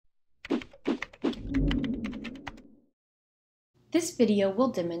This video will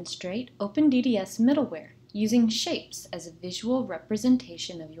demonstrate OpenDDS middleware using shapes as a visual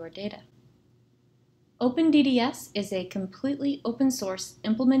representation of your data. OpenDDS is a completely open-source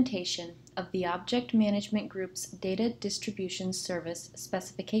implementation of the Object Management Group's Data Distribution Service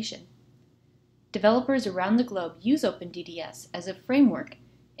specification. Developers around the globe use OpenDDS as a framework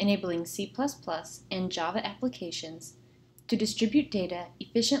enabling C++ and Java applications to distribute data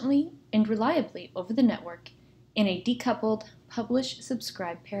efficiently and reliably over the network in a decoupled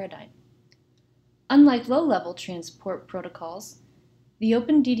publish-subscribe paradigm. Unlike low-level transport protocols, the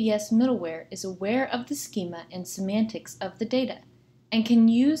OpenDDS middleware is aware of the schema and semantics of the data and can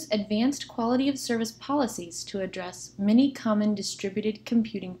use advanced quality of service policies to address many common distributed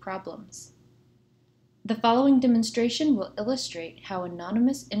computing problems. The following demonstration will illustrate how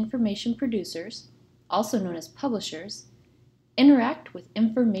anonymous information producers, also known as publishers, interact with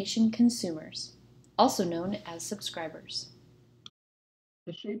information consumers, also known as subscribers.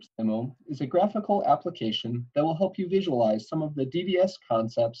 The Shapes demo is a graphical application that will help you visualize some of the DDS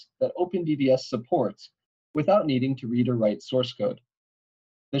concepts that OpenDDS supports without needing to read or write source code.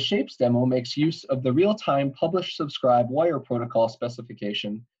 The Shapes demo makes use of the real-time publish-subscribe wire protocol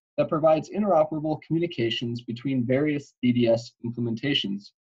specification that provides interoperable communications between various DDS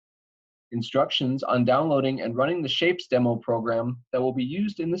implementations. Instructions on downloading and running the Shapes demo program that will be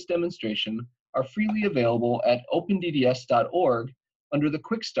used in this demonstration are freely available at opendds.org under the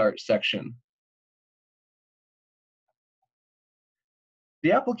Quick Start section.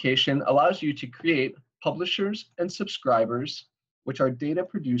 The application allows you to create publishers and subscribers, which are data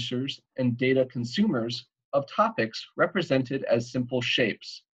producers and data consumers of topics represented as simple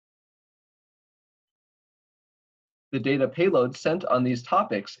shapes. The data payloads sent on these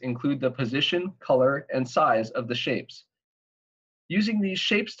topics include the position, color, and size of the shapes. Using these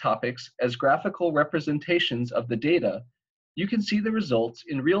shapes topics as graphical representations of the data, you can see the results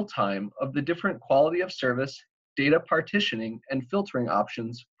in real time of the different quality of service, data partitioning, and filtering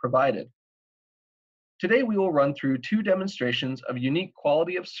options provided. Today we will run through two demonstrations of unique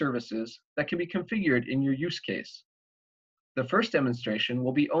quality of services that can be configured in your use case. The first demonstration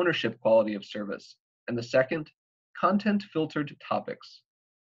will be ownership quality of service, and the second, content filtered topics.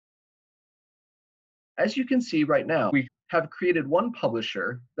 As you can see right now, we have created one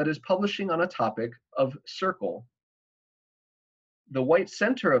publisher that is publishing on a topic of circle. The white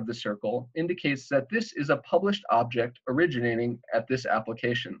center of the circle indicates that this is a published object originating at this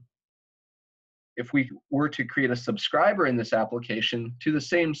application. If we were to create a subscriber in this application to the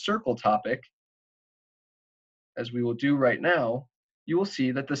same circle topic, as we will do right now, you will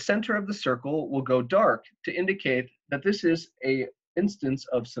see that the center of the circle will go dark to indicate that this is an instance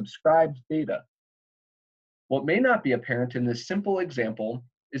of subscribed data. What may not be apparent in this simple example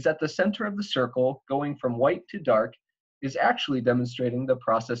is that the center of the circle going from white to dark is actually demonstrating the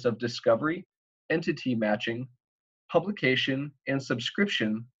process of discovery, entity matching, publication, and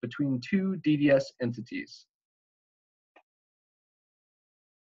subscription between two DDS entities.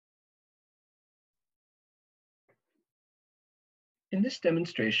 In this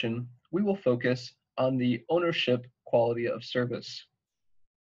demonstration, we will focus on the ownership quality of service.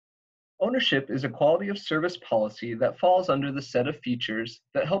 Ownership is a quality of service policy that falls under the set of features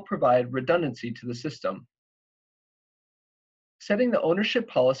that help provide redundancy to the system. Setting the ownership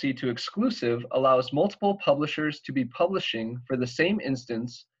policy to exclusive allows multiple publishers to be publishing for the same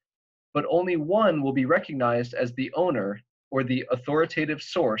instance, but only one will be recognized as the owner or the authoritative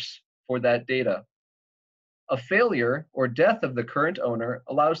source for that data. A failure or death of the current owner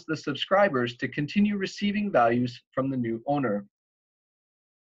allows the subscribers to continue receiving values from the new owner.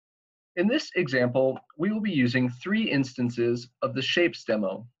 In this example, we will be using 3 instances of the Shapes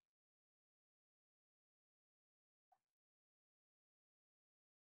demo.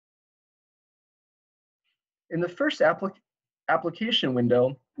 In the first application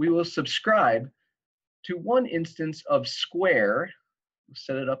window, we will subscribe to one instance of Square. We'll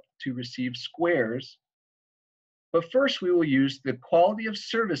set it up to receive squares. But first, we will use the quality of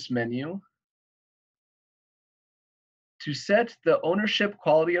service menu to set the ownership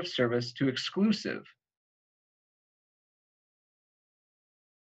quality of service to exclusive.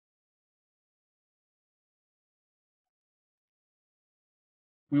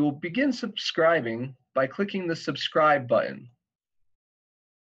 We will begin subscribing by clicking the subscribe button.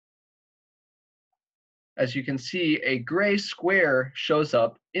 As you can see, a gray square shows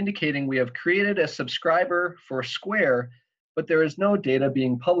up indicating we have created a subscriber for Square, but there is no data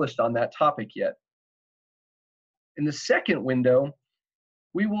being published on that topic yet. In the second window,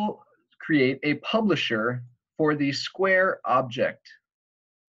 we will create a publisher for the Square object.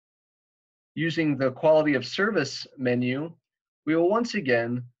 Using the quality of service menu, we will once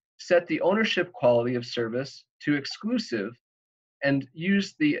again set the ownership quality of service to exclusive and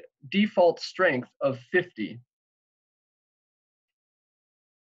use the default strength of 50.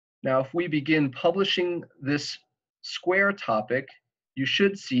 Now, if we begin publishing this square topic, you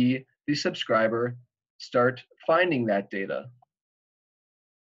should see the subscriber start finding that data.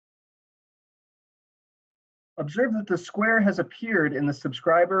 Observe that the square has appeared in the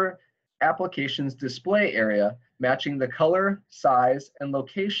subscriber application's display area, matching the color, size, and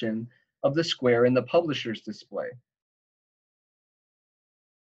location of the square in the publisher's display.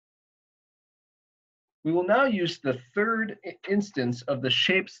 We will now use the third instance of the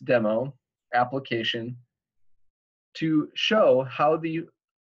Shapes demo application to show how the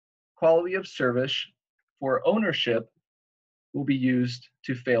quality of service for ownership will be used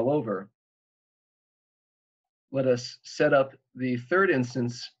to fail over. Let us set up the third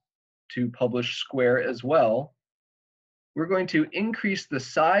instance to publish square as well. We're going to increase the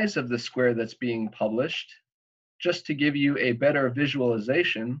size of the square that's being published just to give you a better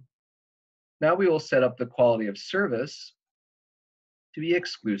visualization. Now we will set up the quality of service to be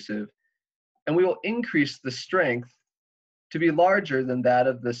exclusive, and we will increase the strength to be larger than that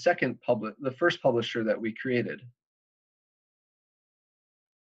of the first publisher that we created.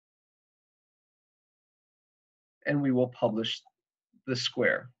 And we will publish the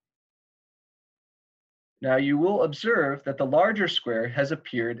square. Now you will observe that the larger square has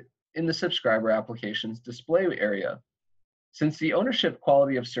appeared in the subscriber application's display area. Since the ownership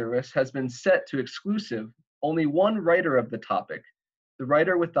quality of service has been set to exclusive, only one writer of the topic, the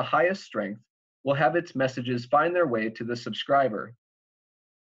writer with the highest strength, will have its messages find their way to the subscriber.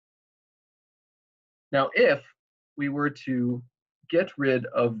 Now, if we were to get rid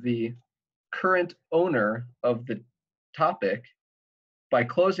of the current owner of the topic by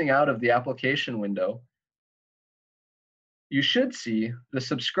closing out of the application window, you should see the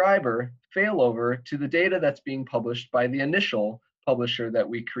subscriber fail over to the data that's being published by the initial publisher that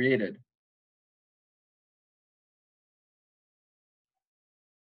we created.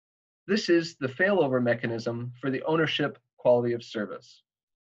 This is the failover mechanism for the ownership quality of service.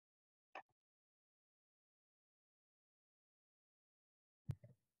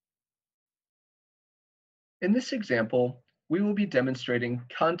 In this example, we will be demonstrating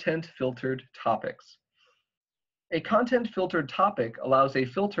content-filtered topics. A content-filtered topic allows a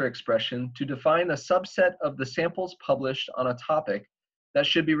filter expression to define a subset of the samples published on a topic that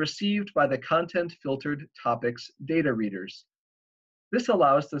should be received by the content-filtered topic's data readers. This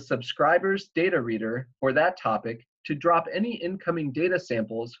allows the subscriber's data reader for that topic to drop any incoming data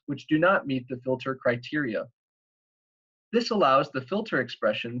samples which do not meet the filter criteria. This allows the filter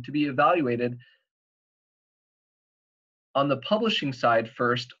expression to be evaluated on the publishing side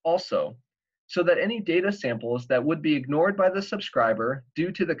first also, so that any data samples that would be ignored by the subscriber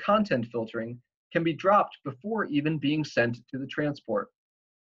due to the content filtering can be dropped before even being sent to the transport.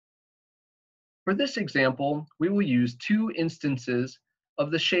 For this example, we will use two instances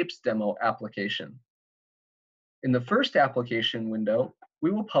of the Shapes demo application. In the first application window, we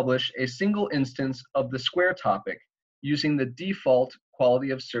will publish a single instance of the square topic using the default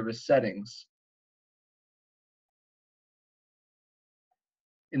quality of service settings.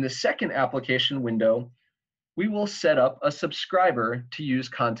 In the second application window, we will set up a subscriber to use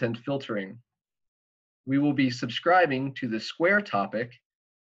content filtering. We will be subscribing to the square topic,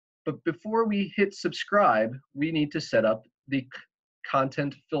 but before we hit subscribe, we need to set up the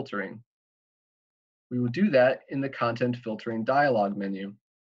content filtering. We will do that in the content filtering dialog menu.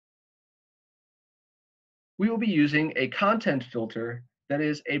 We will be using a content filter that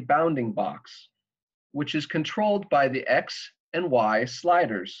is a bounding box, which is controlled by the X and Y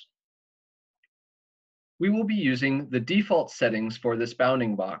sliders. We will be using the default settings for this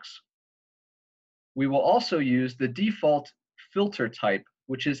bounding box. We will also use the default filter type,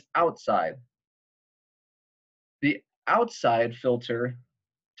 which is outside. The outside filter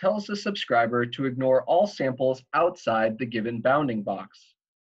tells the subscriber to ignore all samples outside the given bounding box.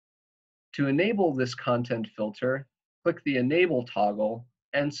 To enable this content filter, click the Enable toggle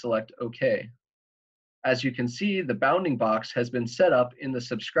and select OK. As you can see, the bounding box has been set up in the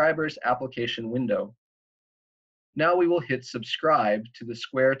subscriber's application window. Now we will hit subscribe to the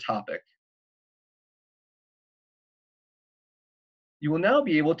square topic. You will now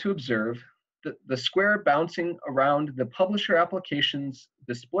be able to observe the square bouncing around the publisher application's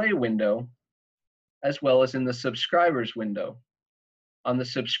display window, as well as in the subscriber's window. On the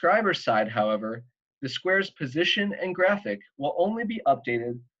subscriber side, however, the square's position and graphic will only be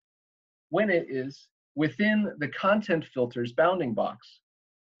updated when it is within the content filter's bounding box.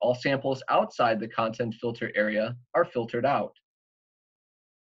 All samples outside the content filter area are filtered out.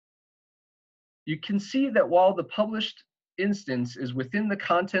 You can see that while the published instance is within the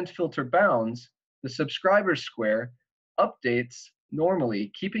content filter bounds, the subscriber square updates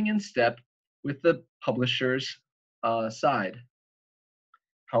normally, keeping in step with the publisher's side.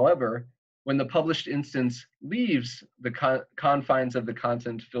 However, when the published instance leaves the confines of the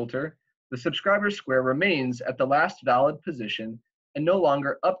content filter, the subscriber square remains at the last valid position and no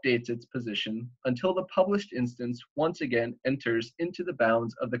longer updates its position until the published instance once again enters into the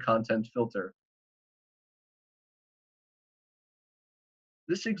bounds of the content filter.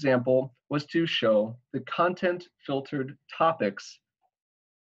 This example was to show the content filtered topics.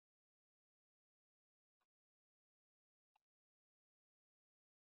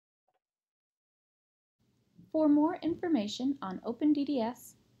 For more information on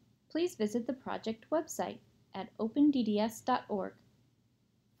OpenDDS, please visit the project website at opendds.org.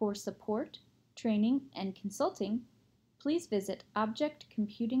 For support, training, and consulting, please visit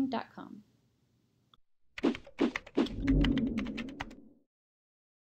objectcomputing.com.